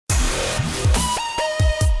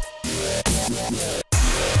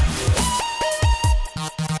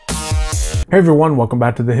Hey everyone, welcome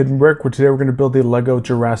back to the Hidden Brick, where today we're going to build the Lego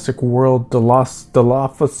Jurassic World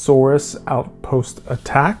Dilophosaurus Outpost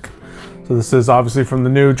attack. So this is obviously from the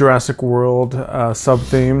new Jurassic World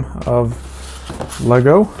sub-theme of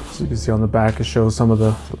Lego. So you can see on the back it shows some of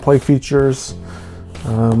the play features.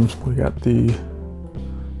 We got the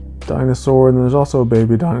dinosaur, and there's also a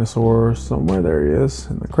baby dinosaur somewhere. There he is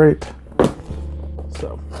in the crate.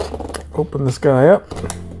 So open this guy up,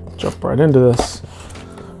 jump right into this.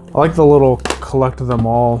 I like the little collect them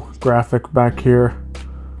all graphic back here.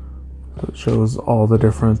 It shows all the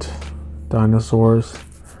different dinosaurs.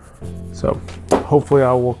 So hopefully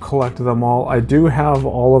I will collect them all. I do have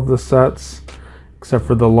all of the sets except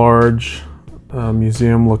for the large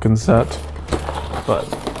museum looking set, but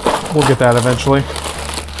we'll get that eventually.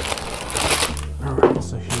 All right,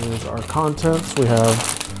 so here's our contents. We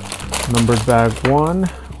have numbered bag 1.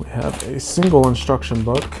 We have a single instruction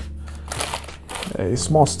book, a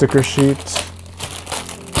small sticker sheet,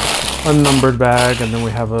 unnumbered bag, and then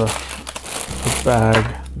we have a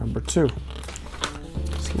bag number 2.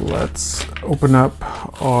 So let's open up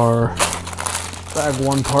our bag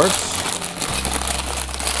 1 parts.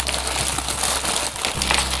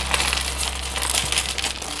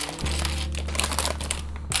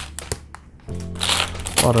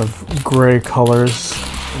 A lot of gray colors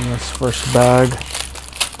in this first bag.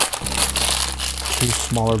 2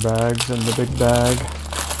 smaller bags in the big bag.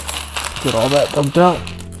 Get all that dumped out.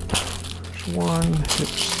 Here's 1,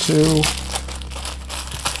 here's 2.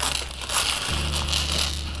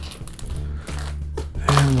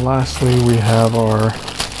 And lastly, we have our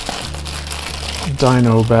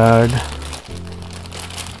dino bag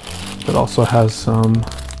that also has some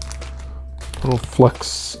little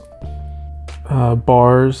flex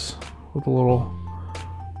bars with a little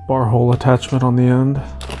bar hole attachment on the end.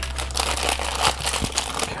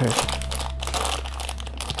 Okay.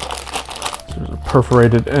 So there's a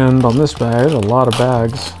perforated end on this bag. There's a lot of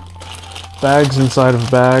bags. Bags inside of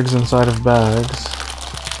bags inside of bags.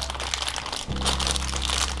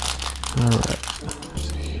 Alright.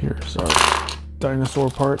 So here's our dinosaur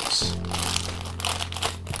parts.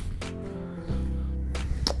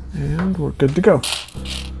 And we're good to go.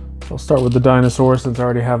 I'll start with the dinosaur since I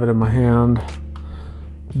already have it in my hand.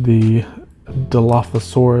 The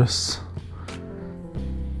Dilophosaurus.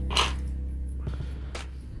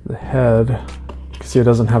 The head, you can see it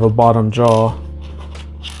doesn't have a bottom jaw,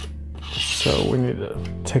 so we need to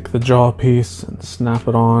take the jaw piece and snap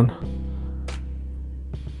it on.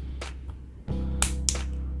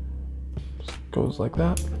 Just goes like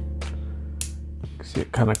that. You can see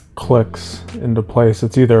it kind of clicks into place.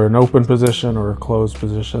 It's either an open position or a closed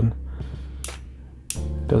position.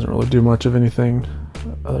 It doesn't really do much of anything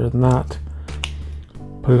other than that.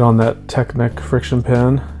 Put it on that Technic friction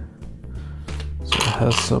pin. So it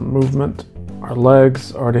has some movement. Our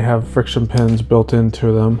legs already have friction pins built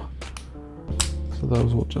into them. So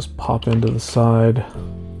those will just pop into the side.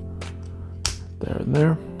 There and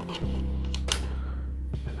there.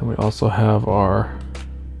 And we also have our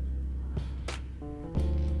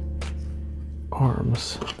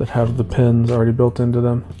arms that have the pins already built into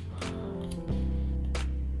them.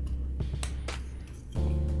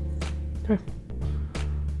 Okay.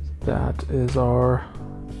 That is our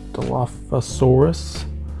Dilophosaurus.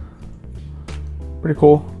 Pretty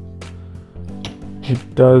cool. He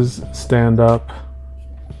does stand up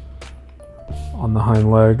on the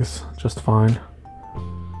hind legs just fine.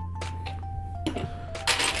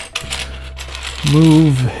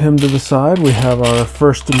 Move him to the side. We have our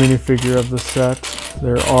first minifigure of the set.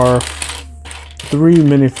 There are 3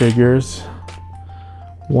 minifigures.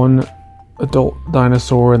 1 adult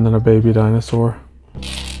dinosaur and then a baby dinosaur.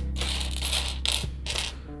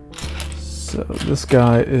 So this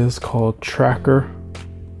guy is called Tracker.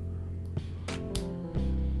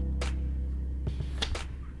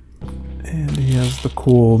 And he has the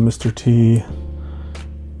cool Mr. T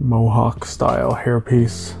Mohawk style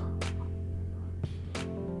hairpiece.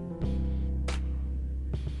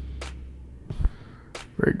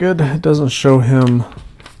 Very good. It doesn't show him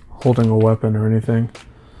holding a weapon or anything.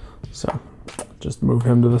 So just move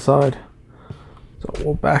him to the side. So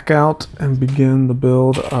we'll back out and begin the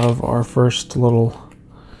build of our first little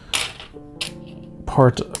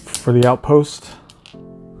part for the outpost.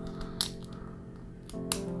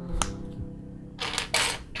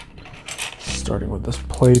 Starting with this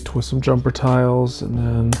plate with some jumper tiles and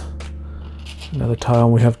then another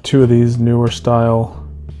tile. We have 2 of these newer style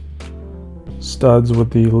studs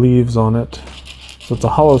with the leaves on it. So it's a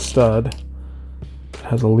hollow stud. It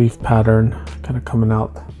has a leaf pattern kind of coming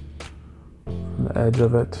out from the edge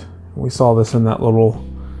of it. We saw this in that little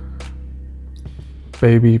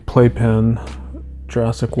baby playpen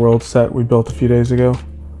Jurassic World set we built a few days ago.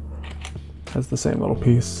 Has the same little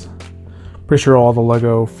piece. Pretty sure all the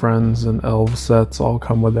Lego Friends and Elves sets all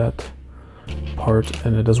come with that part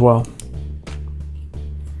in it as well.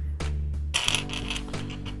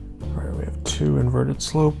 Alright, we have 2 inverted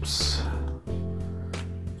slopes.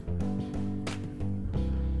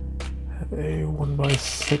 Have a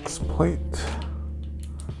 1x6 plate.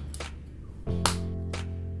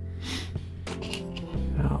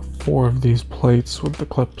 Now 4 of these plates with the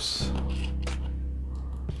clips.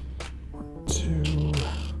 1, 2,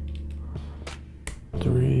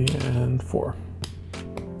 3, and 4.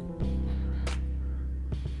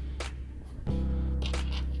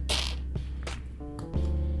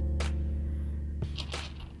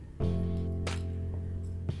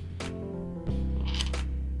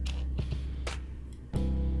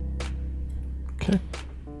 Okay.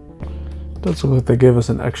 Does look like they gave us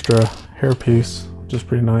an extra hairpiece, which is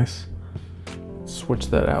pretty nice. Switch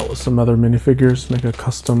that out with some other minifigures, make a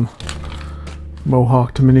custom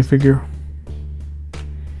mohawked minifigure.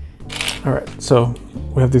 Alright, so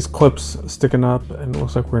we have these clips sticking up, and it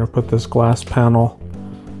looks like we're going to put this glass panel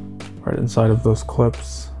right inside of those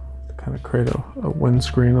clips to kind of create a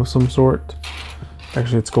windscreen of some sort.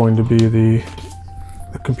 Actually, it's going to be the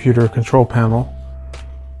computer control panel,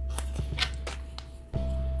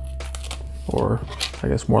 or I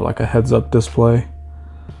guess more like a heads-up display.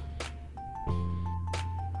 So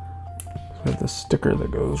we have this sticker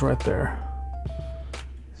that goes right there.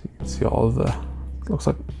 So you can see all of the, looks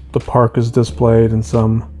like the park is displayed, and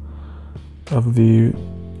some of the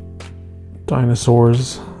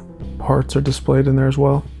dinosaurs parts are displayed in there as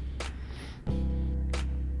well.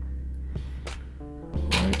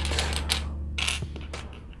 Right.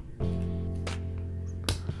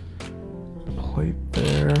 Plate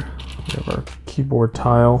there. We have our keyboard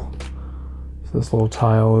tile. So this little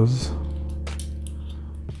tile is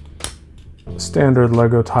a standard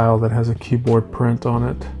Lego tile that has a keyboard print on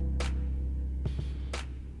it.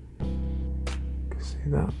 You can see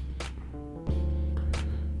that.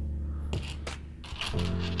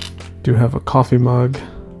 Do have a coffee mug.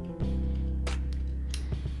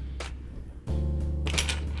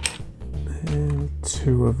 And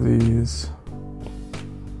 2 of these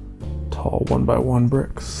tall 1x1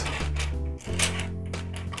 bricks.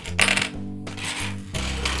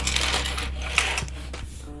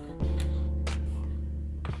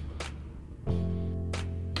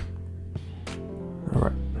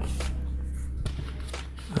 Alright.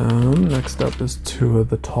 Next up is 2 of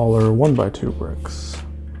the taller 1x2 bricks.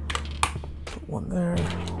 Put 1 there.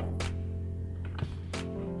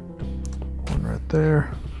 1 right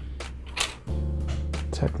there.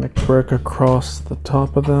 Technic brick across the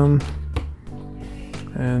top of them.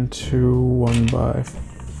 And 2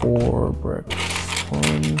 1x4 bricks.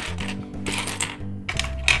 1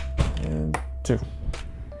 and 2.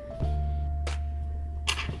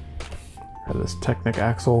 Have this Technic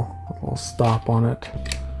axle, a little stop on it.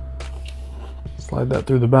 Slide that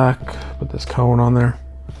through the back, put this cone on there.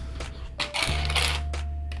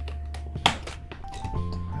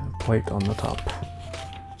 And a plate on the top.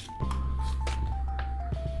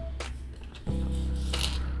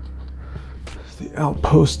 The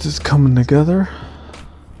outpost is coming together.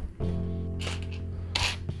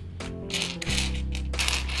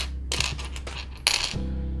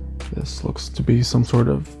 This looks to be some sort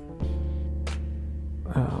of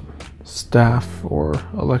staff or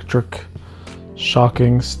electric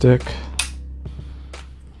shocking stick.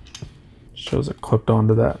 Shows it clipped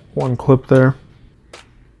onto that 1 clip there.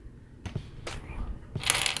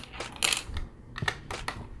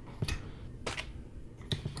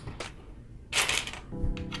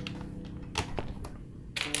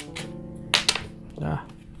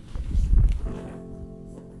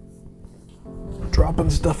 Dropping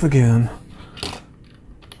stuff again.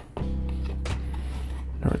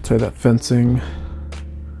 Alright, so that fencing.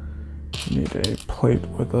 You need a plate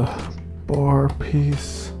with a bar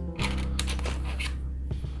piece.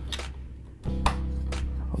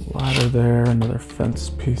 A ladder there, another fence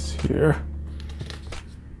piece here.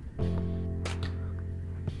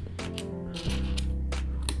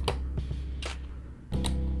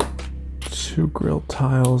 Two grill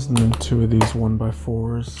tiles, and then 2 of these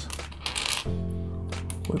 1x4s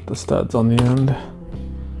with the studs on the end.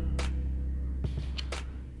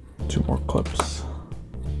 2 more clips.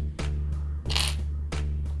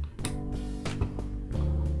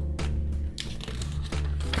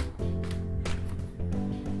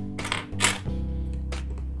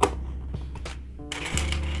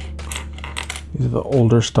 These are the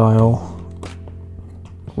older style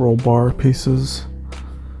roll bar pieces.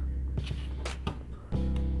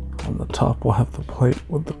 up top we'll have the plate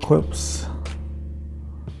with the clips.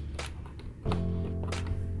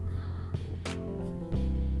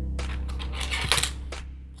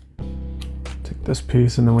 Take this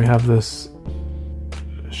piece, and then we have this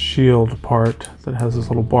shield part that has this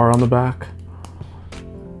little bar on the back.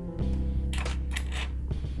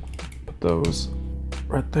 Put those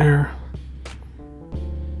right there.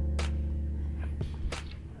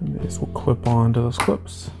 And these will clip on to those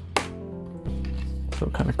clips. So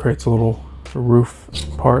it kind of creates a little roof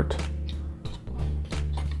part.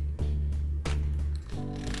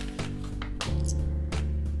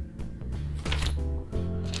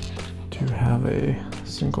 Do have a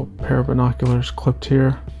single pair of binoculars clipped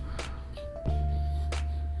here.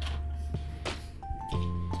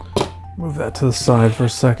 Move that to the side for a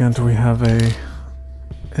second. We have a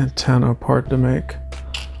antenna part to make.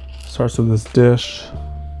 Starts with this dish.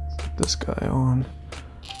 Put this guy on.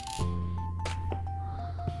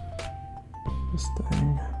 This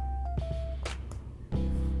thing.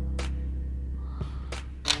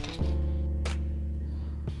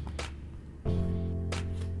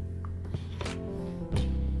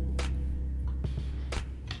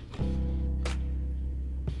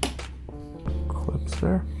 Clips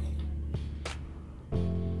there.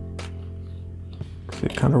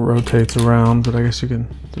 It kind of rotates around, but I guess you can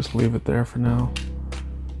just leave it there for now.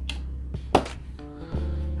 All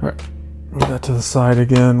right, move that to the side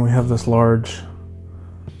again. We have this large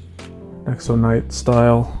Exonite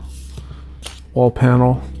style wall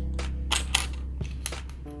panel.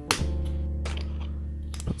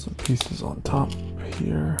 Put some pieces on top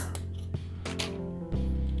here.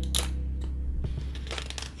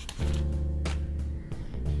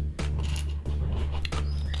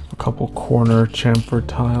 Couple corner chamfer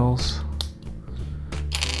tiles,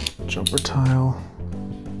 jumper tile,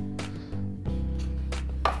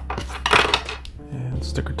 and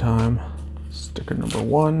sticker time. Sticker number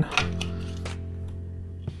 1.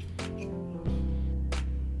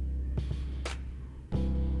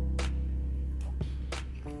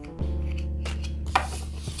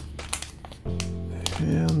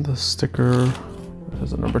 And the sticker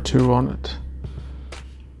has a number 2 on it.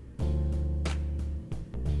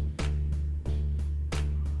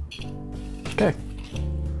 Okay,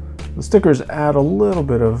 the stickers add a little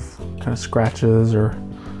bit of kind of scratches or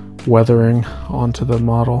weathering onto the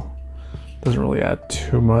model. Doesn't really add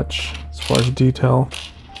too much as far as detail.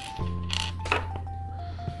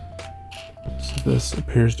 So this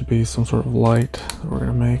appears to be some sort of light that we're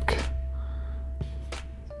going to make.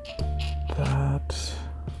 That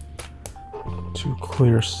 2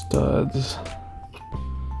 clear studs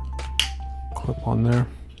clip on there.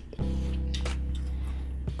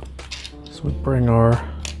 We bring our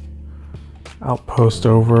outpost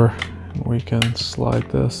over and we can slide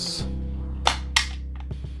this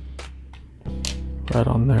right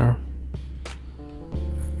on there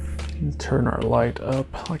and turn our light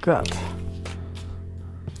up like that.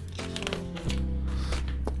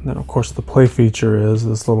 And then of course the play feature is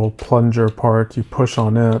this little plunger part. You push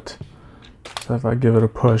on it, so if I give it a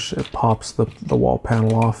push it pops the wall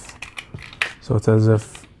panel off, so it's as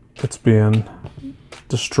if it's being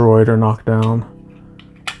destroyed or knocked down.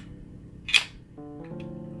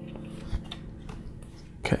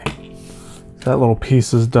 Okay, that little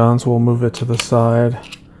piece is done, so we'll move it to the side.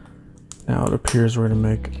 Now it appears we're going to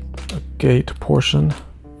make a gate portion.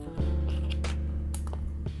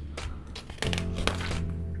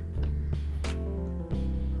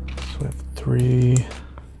 So we have 3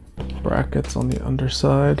 brackets on the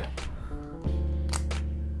underside.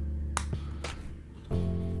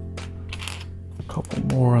 Couple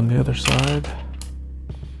more on the other side.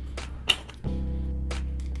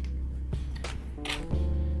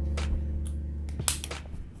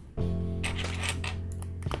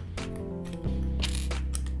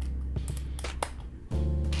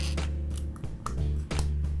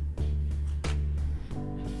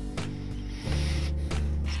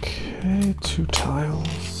 Okay, 2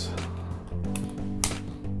 tiles.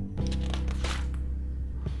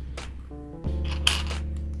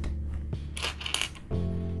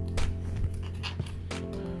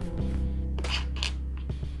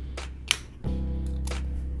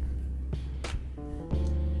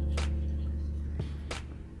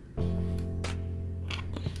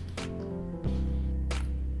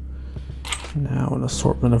 Now an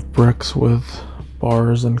assortment of bricks with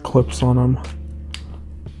bars and clips on them.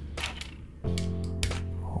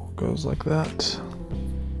 All goes like that.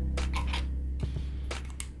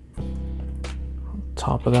 On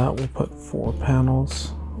top of that we'll put 4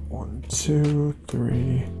 panels. 1, 2,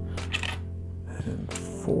 3, and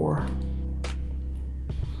 4.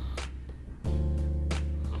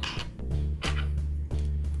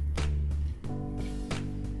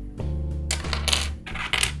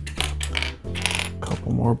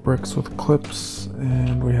 more bricks with clips,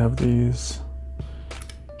 and we have these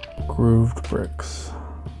grooved bricks.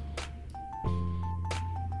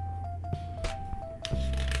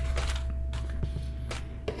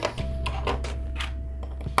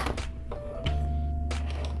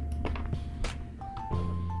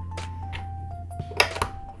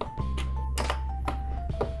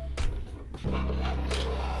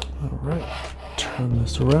 All right, turn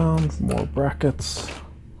this around, more brackets.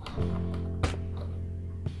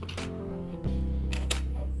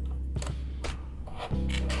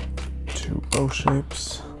 Two bow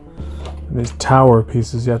shapes. And these tower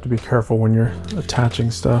pieces, you have to be careful when you're attaching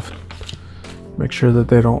stuff. Make sure that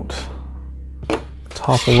they don't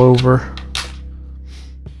topple over.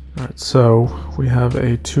 All right, so we have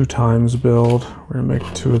a 2x build. We're gonna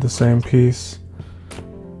make two of the same piece.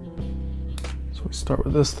 So we start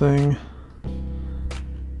with this thing.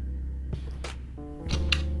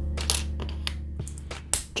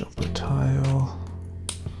 Jumper tile.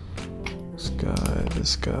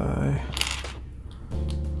 This guy.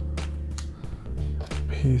 That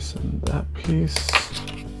piece and that piece.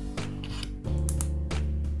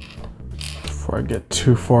 Before I get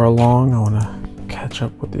too far along, I want to catch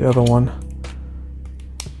up with the other one.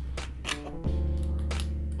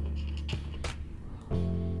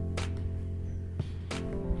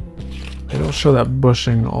 They don't show that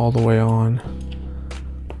bushing all the way on.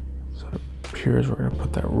 So it appears we're going to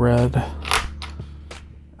put that red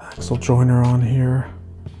axle joiner on here.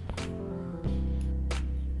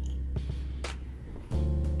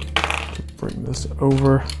 Bring this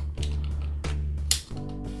over.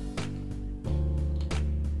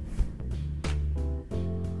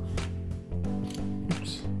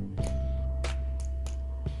 Oops.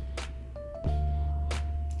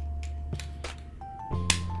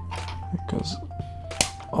 It goes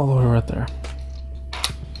all the way right there.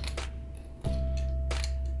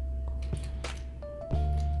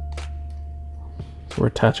 So we're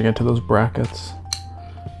attaching it to those brackets.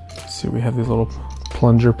 See, we have these little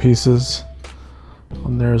plunger pieces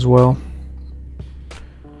on there as well.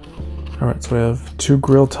 All right, so we have two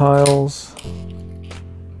grill tiles.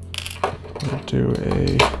 We'll do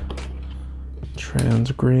a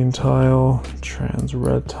trans green tile, trans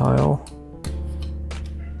red tile.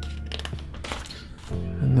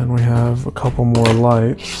 And then we have a couple more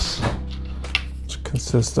lights, which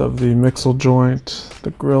consist of the mixel joint,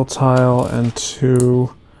 the grill tile, and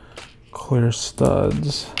two clear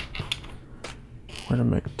studs. We're gonna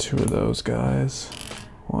make two of those guys.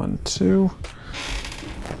 1, 2.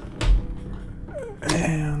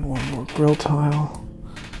 And one more grill tile.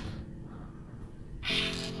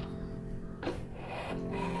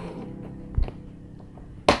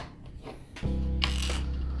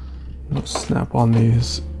 We'll snap on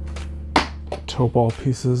these toe ball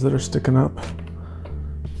pieces that are sticking up.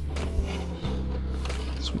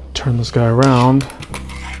 So we turn this guy around.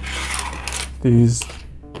 These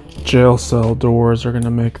jail cell doors are going to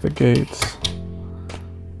make the gates.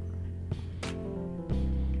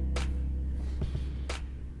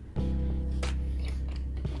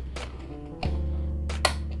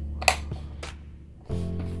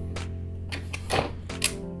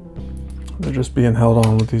 They're just being held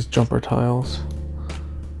on with these jumper tiles.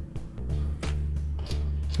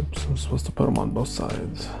 Oops, I'm supposed to put them on both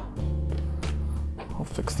sides. I'll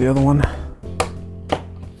fix the other one.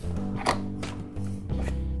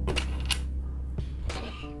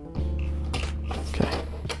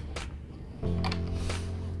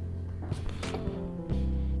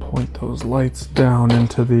 Point those lights down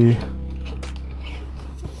into the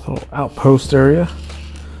little outpost area.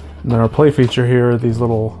 And then our play feature here are these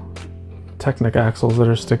little Technic axles that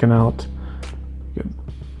are sticking out. You can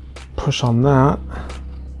push on that.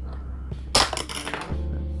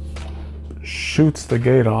 It shoots the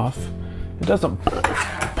gate off. It doesn't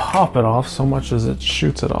pop it off so much as it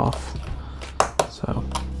shoots it off. So,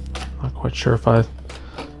 not quite sure if I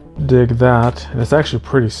dig that. And it's actually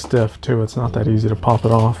pretty stiff too. It's not that easy to pop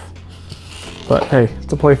it off. But hey,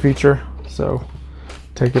 it's a play feature, so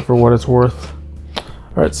take it for what it's worth.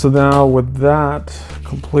 All right, so now with that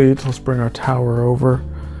complete, let's bring our tower over.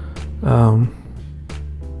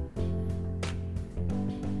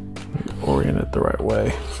 Orient it the right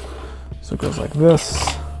way. So it goes like this.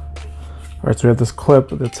 All right, so we have this clip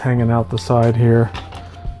that's hanging out the side here.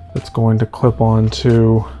 That's going to clip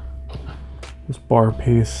onto this bar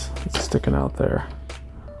piece that's sticking out there.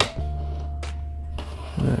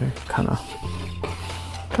 And they kind of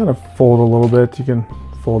fold a little bit. You can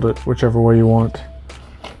fold it whichever way you want.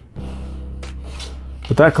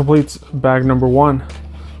 But that completes bag number 1.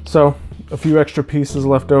 So a few extra pieces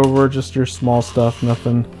left over, just your small stuff,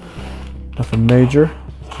 nothing major.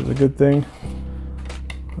 is a good thing.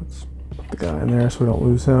 Let's put the guy in there so we don't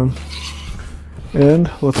lose him.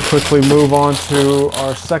 And let's quickly move on to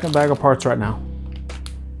our second bag of parts right now.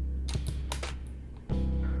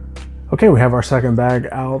 Okay, we have our second bag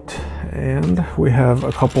out, and we have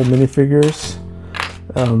a couple minifigures.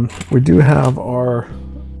 We do have our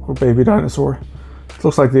little baby dinosaur. It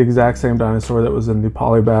looks like the exact same dinosaur that was in the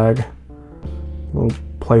poly bag. Little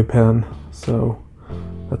playpen, so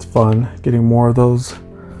that's fun. Getting more of those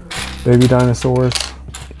baby dinosaurs.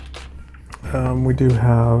 We do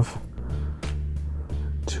have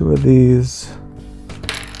 2 of these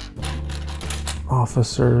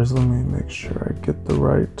officers. Let me make sure I get the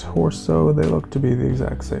right torso. They look to be the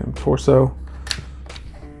exact same torso.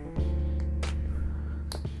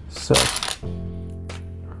 So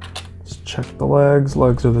let's check the legs.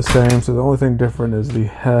 Legs are the same, so the only thing different is the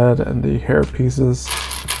head and the hair pieces.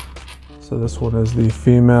 So this one is the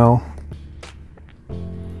female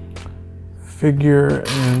figure,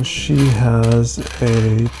 and she has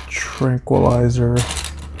a tranquilizer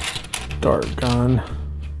dart gun.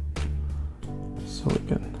 So we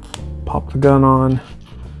can pop the gun on,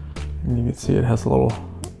 and you can see it has a little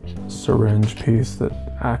syringe piece that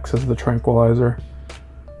acts as the tranquilizer.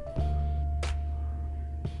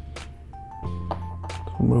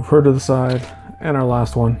 We'll move her to the side. And our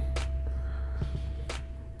last one,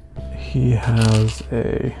 he has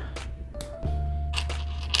a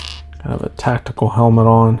kind of a tactical helmet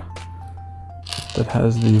on that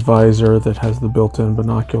has the visor that has the built-in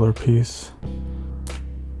binocular piece.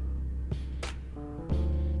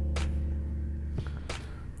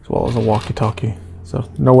 As well as a walkie-talkie. So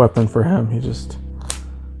no weapon for him. He just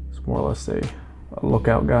is more or less a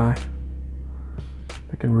lookout guy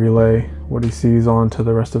that can relay what he sees on to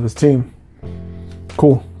the rest of his team.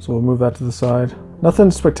 Cool. So we'll move that to the side.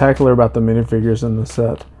 Nothing spectacular about the minifigures in the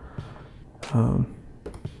set.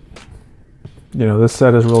 You know, this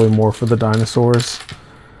set is really more for the dinosaurs.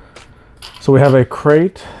 So we have a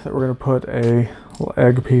crate that we're going to put a little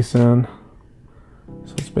egg piece in.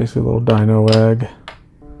 So it's basically a little dino egg.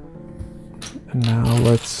 And now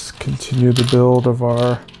let's continue the build of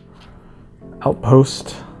our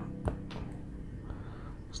outpost.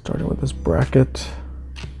 Starting with this bracket.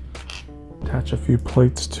 Attach a few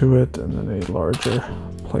plates to it, and then a larger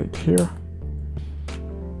plate here.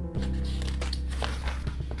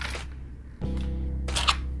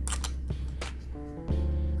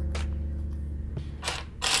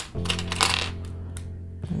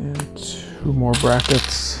 And 2 more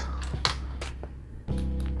brackets.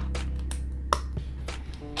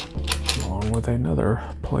 Along with another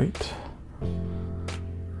plate.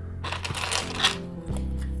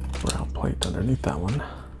 Brown plate underneath that one.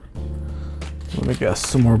 Let me guess,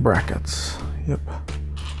 some more brackets. Yep.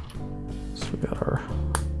 So we got our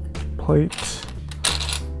plate,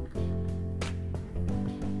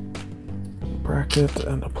 bracket,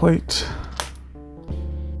 and a plate.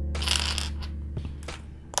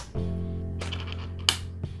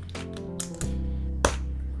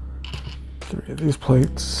 Three of these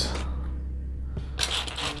plates.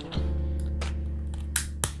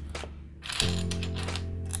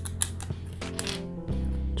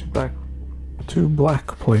 Two black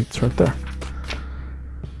plates right there.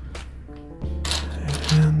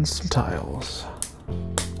 And some tiles.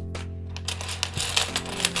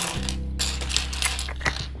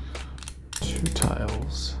 Two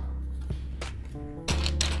tiles.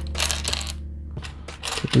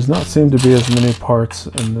 There does not seem to be as many parts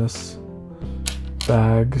in this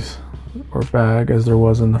bag as there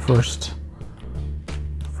was in the first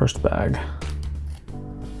bag.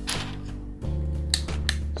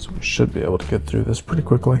 Should be able to get through this pretty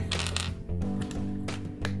quickly.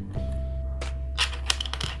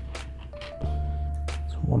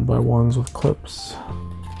 So 1x1s with clips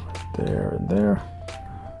right there and there.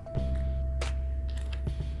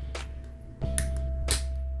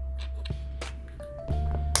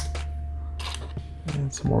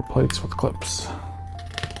 And some more plates with clips.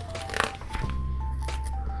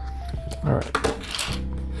 All right.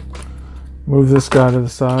 Move this guy to the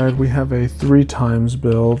side. We have a 3x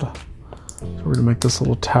build. So we're gonna make this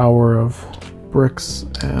little tower of bricks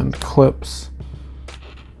and clips.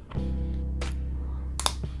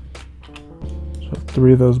 So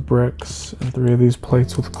 3 of those bricks and 3 of these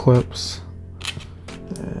plates with clips.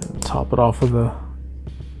 And top it off with a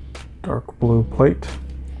dark blue plate.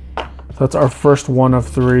 So that's our first one of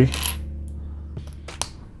 3.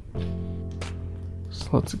 So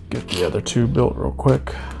let's get the other 2 built real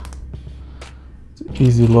quick.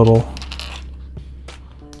 Easy little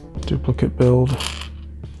duplicate build.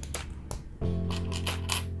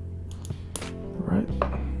 Right.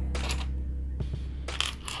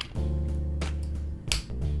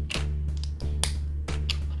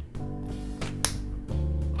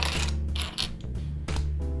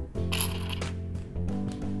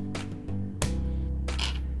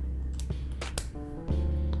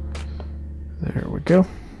 go.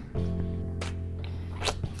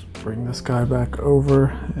 Bring this guy back over,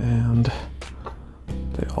 and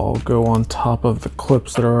they all go on top of the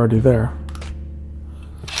clips that are already there.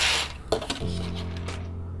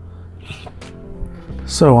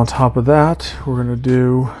 So on top of that, we're gonna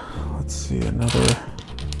do, let's see, another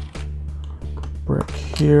brick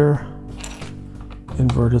here,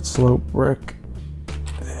 inverted slope brick,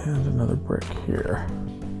 and another brick here.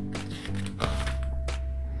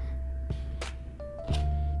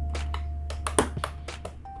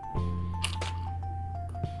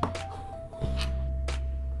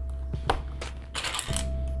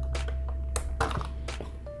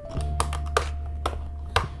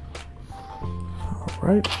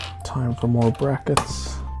 Right, time for more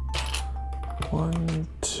brackets. 1,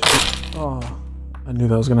 2. Oh, I knew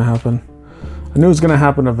that was gonna happen. I knew it was gonna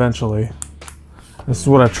happen eventually. This is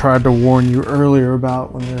what I tried to warn you earlier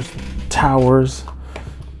about when there's towers.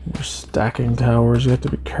 You're stacking towers, you have to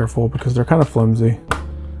be careful because they're kind of flimsy.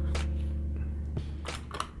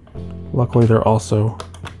 Luckily, they're also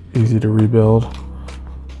easy to rebuild.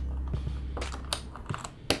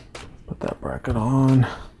 Put that bracket on.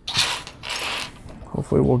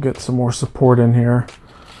 Hopefully we'll get some more support in here.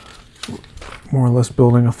 More or less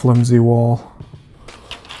building a flimsy wall.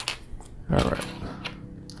 All right.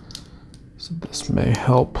 So this may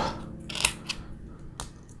help.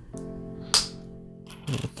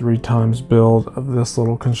 A 3 times build of this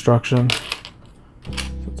little construction. So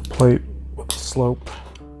it's a plate with a slope,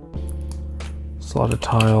 slotted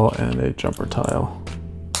tile, and a jumper tile.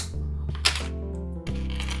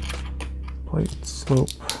 Plate, slope,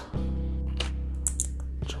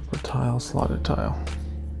 tile, slotted tile.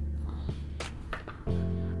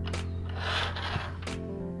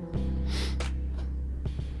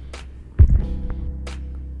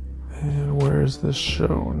 And where is this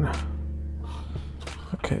shown?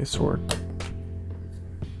 Okay, so we're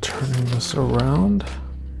turning this around.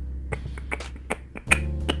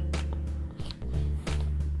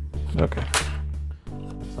 Okay.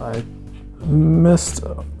 So I missed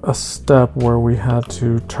a step where we had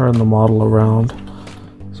to turn the model around.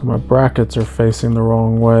 So my brackets are facing the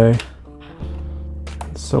wrong way.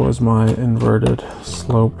 And so is my inverted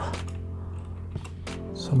slope.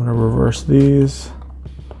 So I'm going to reverse these.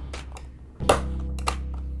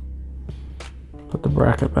 Put the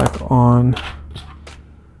bracket back on.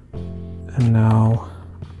 And now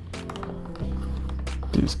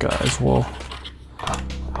these guys will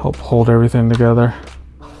help hold everything together.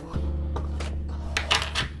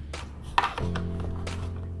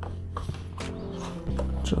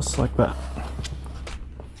 Just like that.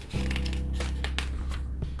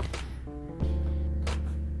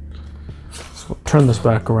 So we'll turn this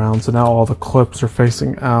back around. So now all the clips are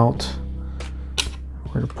facing out.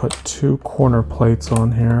 We're going to put 2 corner plates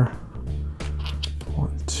on here.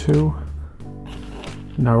 1, 2.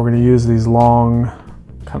 Now we're going to use these long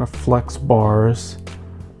kind of flex bars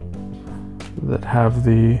that have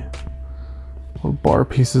the little bar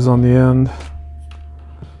pieces on the end.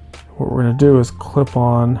 What we're going to do is clip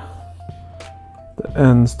on the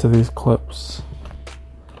ends to these clips.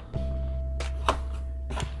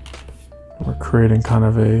 We're creating kind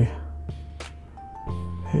of a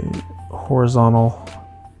horizontal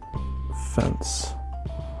fence.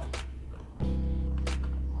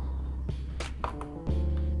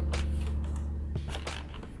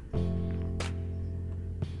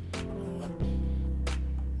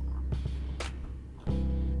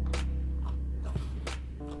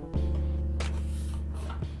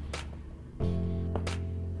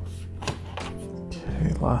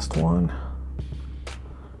 Last one.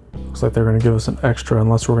 Looks like they're going to give us an extra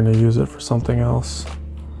unless we're going to use it for something else.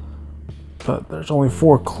 But there's only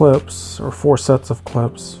 4 clips, or 4 sets of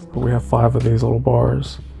clips, but we have 5 of these little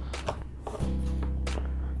bars.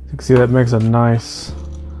 You can see that makes a nice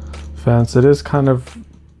fence. It is kind of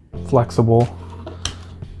flexible,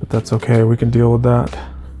 but that's okay. We can deal with that.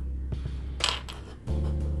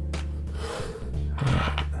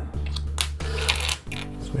 Alright.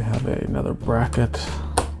 So we have another bracket.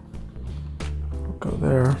 Go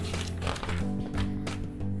there.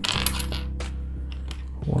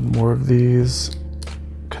 1 more of these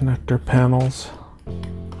connector panels.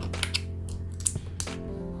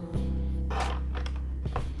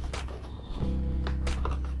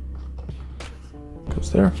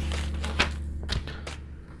 Goes there.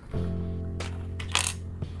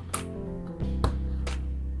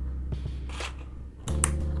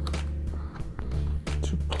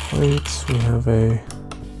 Two plates. We have a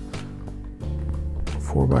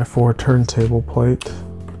 4x4 turntable plate.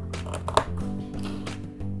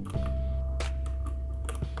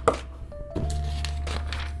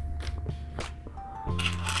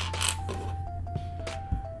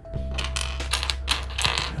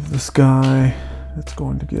 have this guy. It's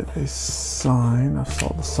going to get a sign. I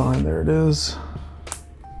saw the sign, there it is.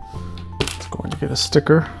 It's going to get a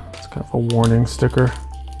sticker. It's kind of a warning sticker.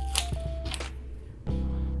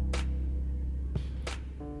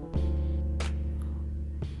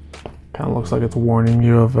 Kind of looks like it's warning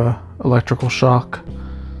you of electrical shock.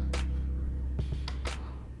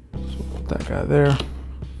 So put that guy there.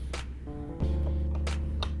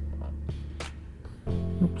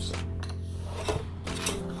 Oops.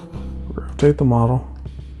 Rotate the model.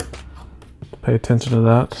 Pay attention to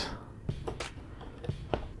that.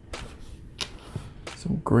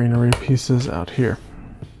 Some greenery pieces out here.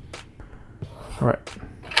 All right.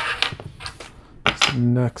 So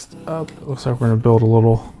next up, it looks like we're going to build a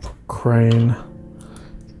little crane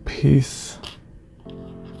piece.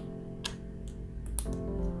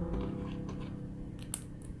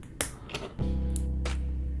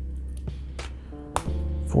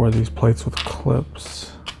 For these plates with clips.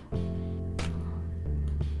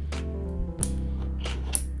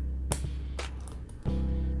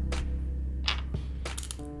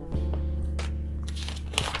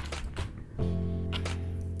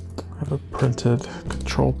 A printed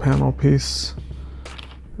control panel piece.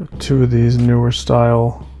 Two of these newer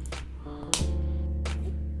style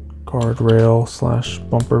guardrail slash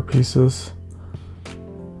bumper pieces.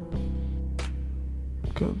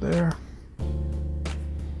 Go there.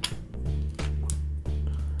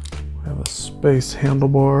 We have a space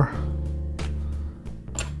handlebar.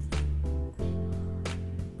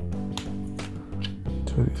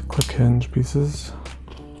 Two of these click hinge pieces.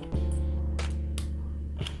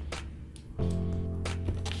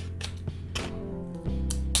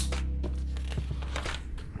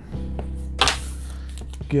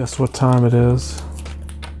 Guess what time it is?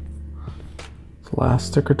 It's last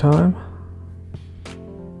sticker time.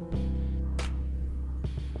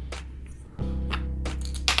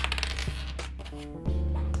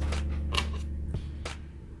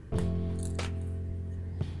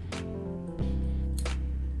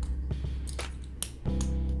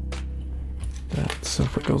 That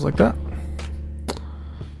simply goes like that.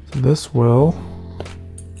 So this will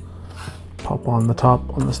pop on the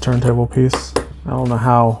top on this turntable piece. I don't know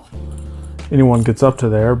how anyone gets up to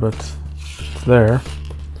there, but it's there.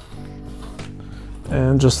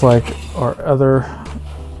 And just like our other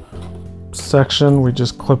section, we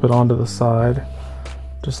just clip it onto the side,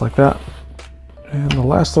 just like that. And the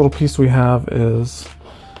last little piece we have is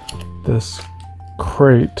this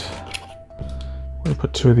crate. We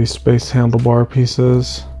put two of these space handlebar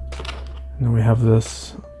pieces, and then we have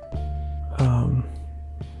this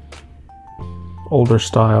older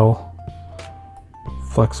style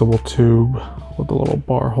flexible tube with the little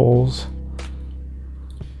bar holes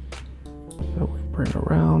that we bring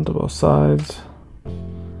around to both sides.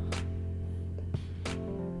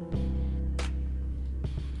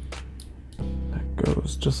 That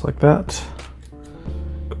goes just like that.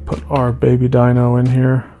 Put our baby dino in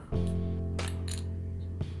here.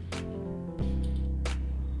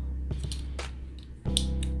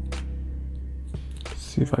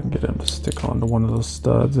 See if I can get him to stick onto one of those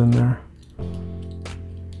studs in there.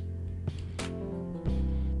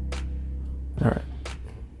 All right,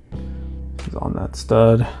 he's on that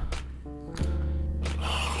stud,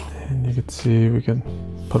 and you can see we can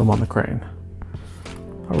put him on the crane.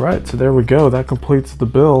 All right, so there we go. That completes the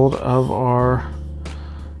build of our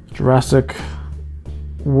Jurassic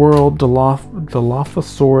World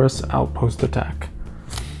Dilophosaurus Outpost attack.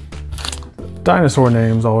 Dinosaur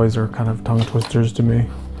names always are kind of tongue twisters to me,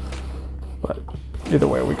 but either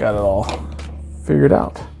way, we got it all figured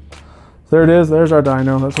out. There it is, there's our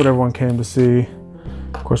dino. That's what everyone came to see.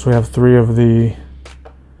 Of course, we have 3 of the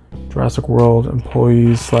Jurassic World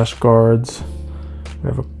employees slash guards. We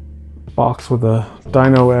have a box with a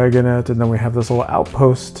dino egg in it, and then we have this little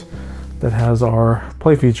outpost that has our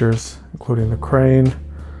play features, including the crane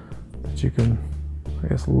that you can, I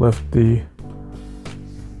guess, lift the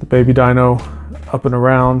baby dino up and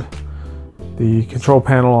around. The control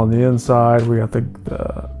panel on the inside. We got the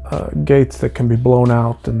gates that can be blown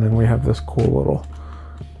out, and then we have this cool little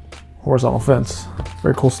horizontal fence.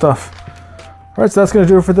 Very cool stuff. All right, so that's gonna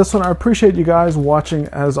do it for this one. I appreciate you guys watching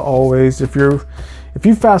as always. If you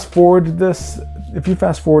fast forwarded this, if you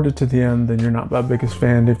fast forwarded to the end, then you're not my biggest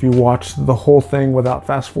fan. If you watched the whole thing without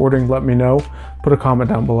fast forwarding, let me know. Put a comment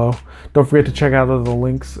down below. Don't forget to check out the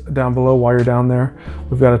links down below while you're down there.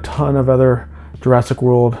 We've got a ton of other Jurassic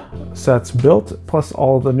World sets built, plus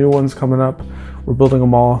all the new ones coming up. We're building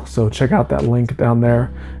them all, so check out that link down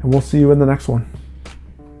there, and we'll see you in the next one.